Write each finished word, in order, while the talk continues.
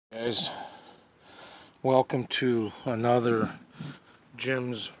Guys, welcome to another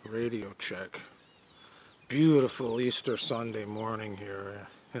Jim's radio check. Beautiful Easter Sunday morning here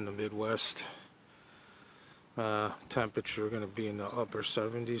in the Midwest. Temperature going to be in the upper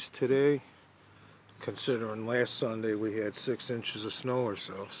 70s today, considering last Sunday we had 6 inches of snow or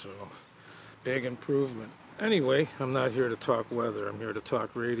so, big improvement. Anyway, I'm not here to talk weather, I'm here to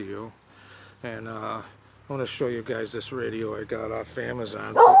talk radio, and I want to show you guys this radio I got off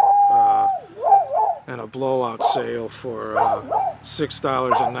Amazon in a blowout sale for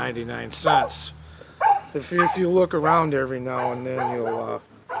 $6.99. If you look around every now and then,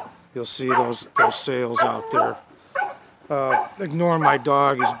 you'll see those sales out there. Ignore my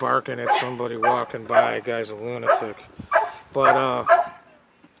dog; he's barking at somebody walking by. The guy's a lunatic. But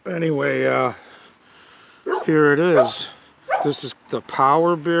anyway, here it is. This is the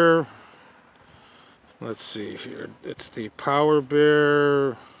Powerbear. Let's see here. It's the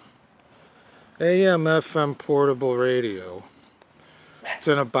Powerbear AM/FM portable radio. It's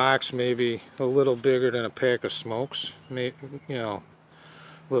in a box, maybe a little bigger than a pack of smokes. Maybe, a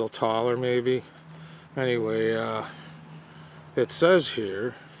little taller, maybe. Anyway, it says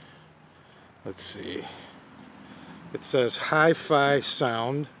here. Let's see. It says hi-fi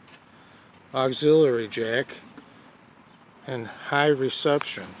sound, auxiliary jack, and high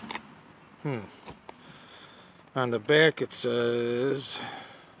reception. On the back it says,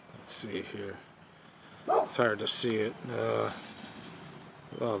 let's see here, it's hard to see it, the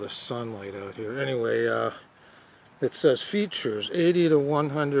sunlight out here. Anyway, it says features 80 to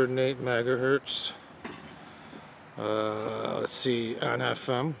 108 megahertz, let's see, on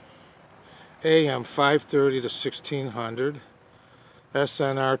FM, AM 530 to 1600,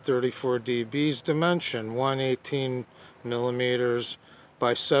 SNR 34 dBs, dimension 118 millimeters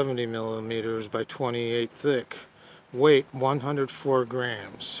by 70 millimeters by 28 thick, weight 104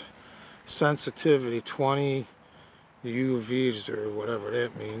 grams, sensitivity 20 UVs or whatever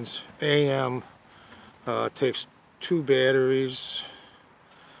that means. AM takes 2 batteries.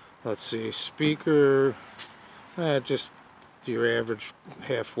 Let's see, speaker, just your average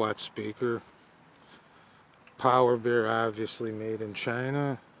half-watt speaker. Powerbear, obviously made in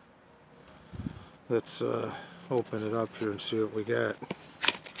China. Let's open it up here and see what we got.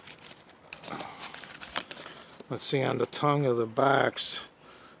 Let's see, on the tongue of the box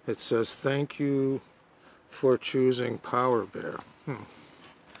it says thank you for choosing Powerbear.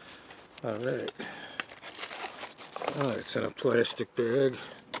 Alright. It's in a plastic bag.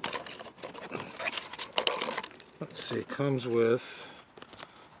 Let's see, it comes with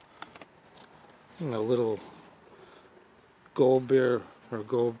a little Go Bear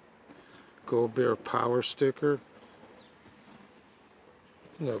power sticker.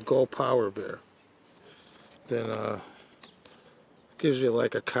 Go Powerbear. Then gives you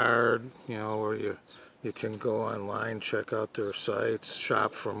like a card, where you can go online, check out their sites,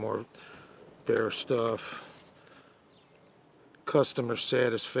 shop for more bear stuff. Customer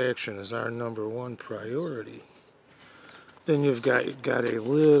satisfaction is our #1 priority. Then you've got a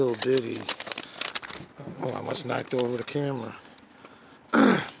little bitty, oh, I almost knocked over the camera.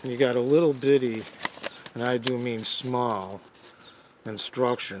 You got a little bitty, and I do mean small,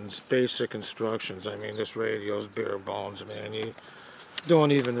 instructions, basic instructions. I mean, this radio's bare bones, man. You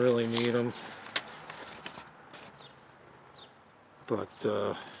don't even really need them. But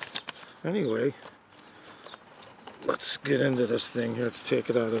anyway, let's get into this thing here. Let's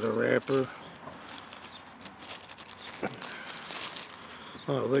take it out of the wrapper.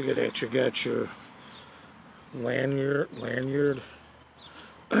 Oh, look at that. You got your lanyard.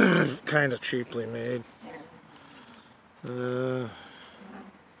 Kind of cheaply made. Let's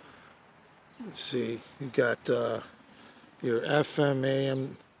see, you got your FM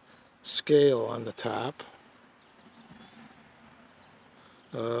AM scale on the top.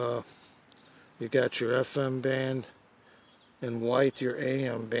 You got your FM band in white, your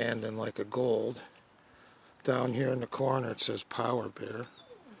AM band in like a gold. Down here in the corner it says Powerbear.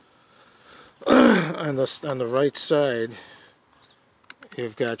 On the right side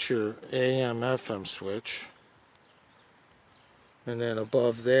you've got your AM FM switch, and then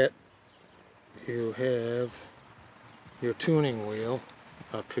above that you have your tuning wheel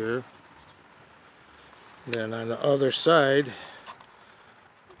up here. Then on the other side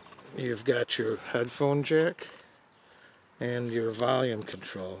you've got your headphone jack and your volume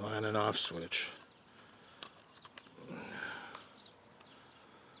control, on and off switch.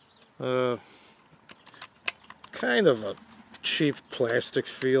 Kind of a cheap plastic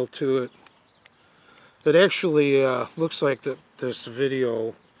feel to it. It actually looks like this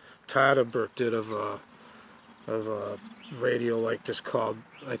video Powerbear did of a radio like this called,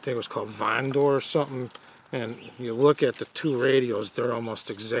 I think it was called Vondor or something, and you look at the two radios, they're almost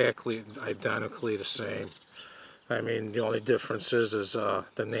exactly identically the same. I mean, the only difference is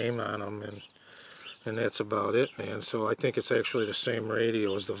the name on them, and that's about it, man. So I think it's actually the same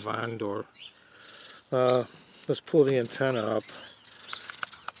radio as the Vondor. Let's pull the antenna up.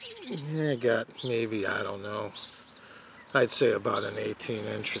 Yeah, I got maybe, I don't know, I'd say about an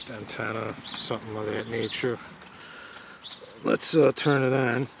 18-inch antenna, something of that nature. Let's turn it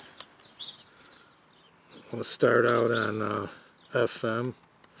on. We'll start out on FM.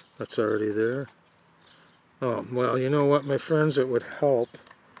 That's already there. Oh, well, you know what, my friends, it would help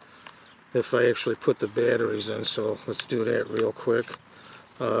if I actually put the batteries in, so let's do that real quick.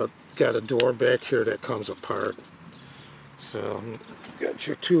 Got a door back here that comes apart. So, got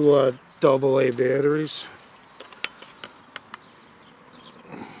your two AA batteries.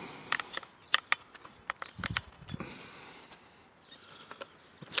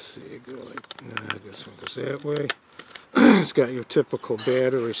 Let's see, go like, nah, this one goes that way. It's got your typical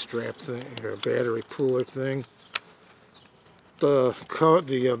battery strap thing, or battery pooler thing. The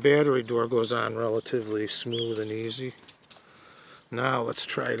battery door goes on relatively smooth and easy. Now let's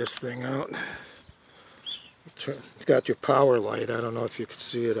try this thing out. It's got your power light. I don't know if you can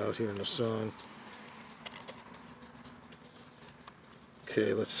see it out here in the sun.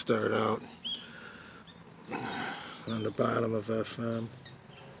 Okay, let's start out on the bottom of FM.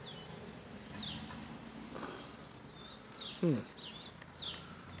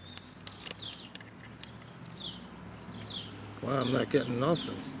 Wow, I'm not getting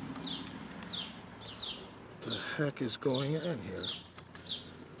nothing. What the heck is going on here?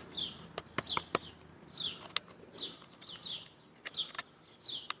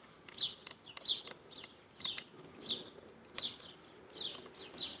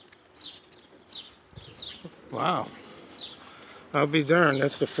 Wow. I'll be darned,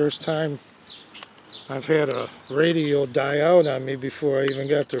 that's the first time I've had a radio die out on me before I even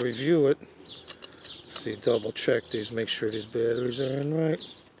got to review it. Let's see, double check these, make sure these batteries are in right.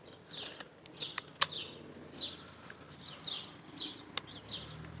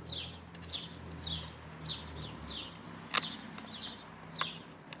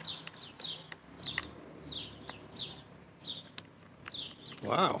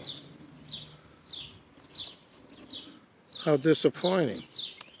 Wow. How disappointing.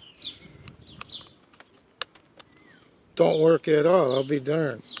 Don't work at all, I'll be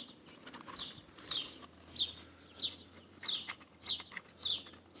darned.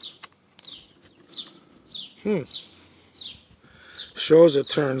 Shows it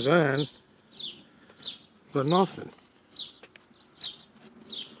turns on, but nothing.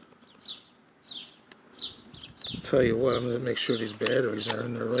 I'll tell you what, I'm going to make sure these batteries are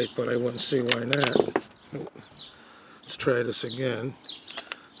in there right, but I wouldn't see why not. Let's try this again.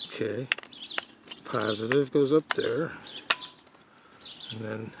 Okay. Positive goes up there. And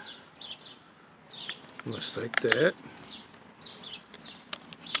then, just like that.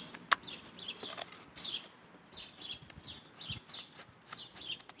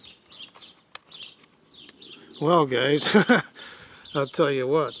 Well, guys, I'll tell you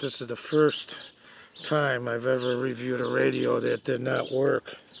what, this is the first time I've ever reviewed a radio that did not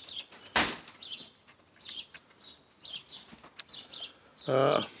work.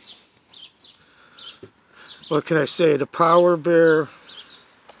 What can I say? The Powerbear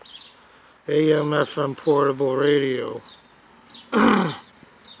AM/FM portable radio.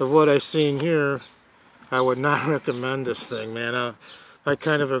 Of what I've seen here, I would not recommend this thing, man. I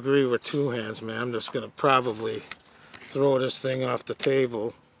kind of agree with Two Hands, man. I'm just going to probably throw this thing off the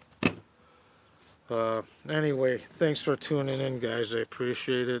table. Anyway, thanks for tuning in, guys. I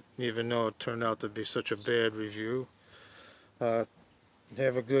appreciate it, even though it turned out to be such a bad review. Have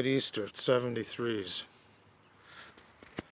a good Easter. 73s.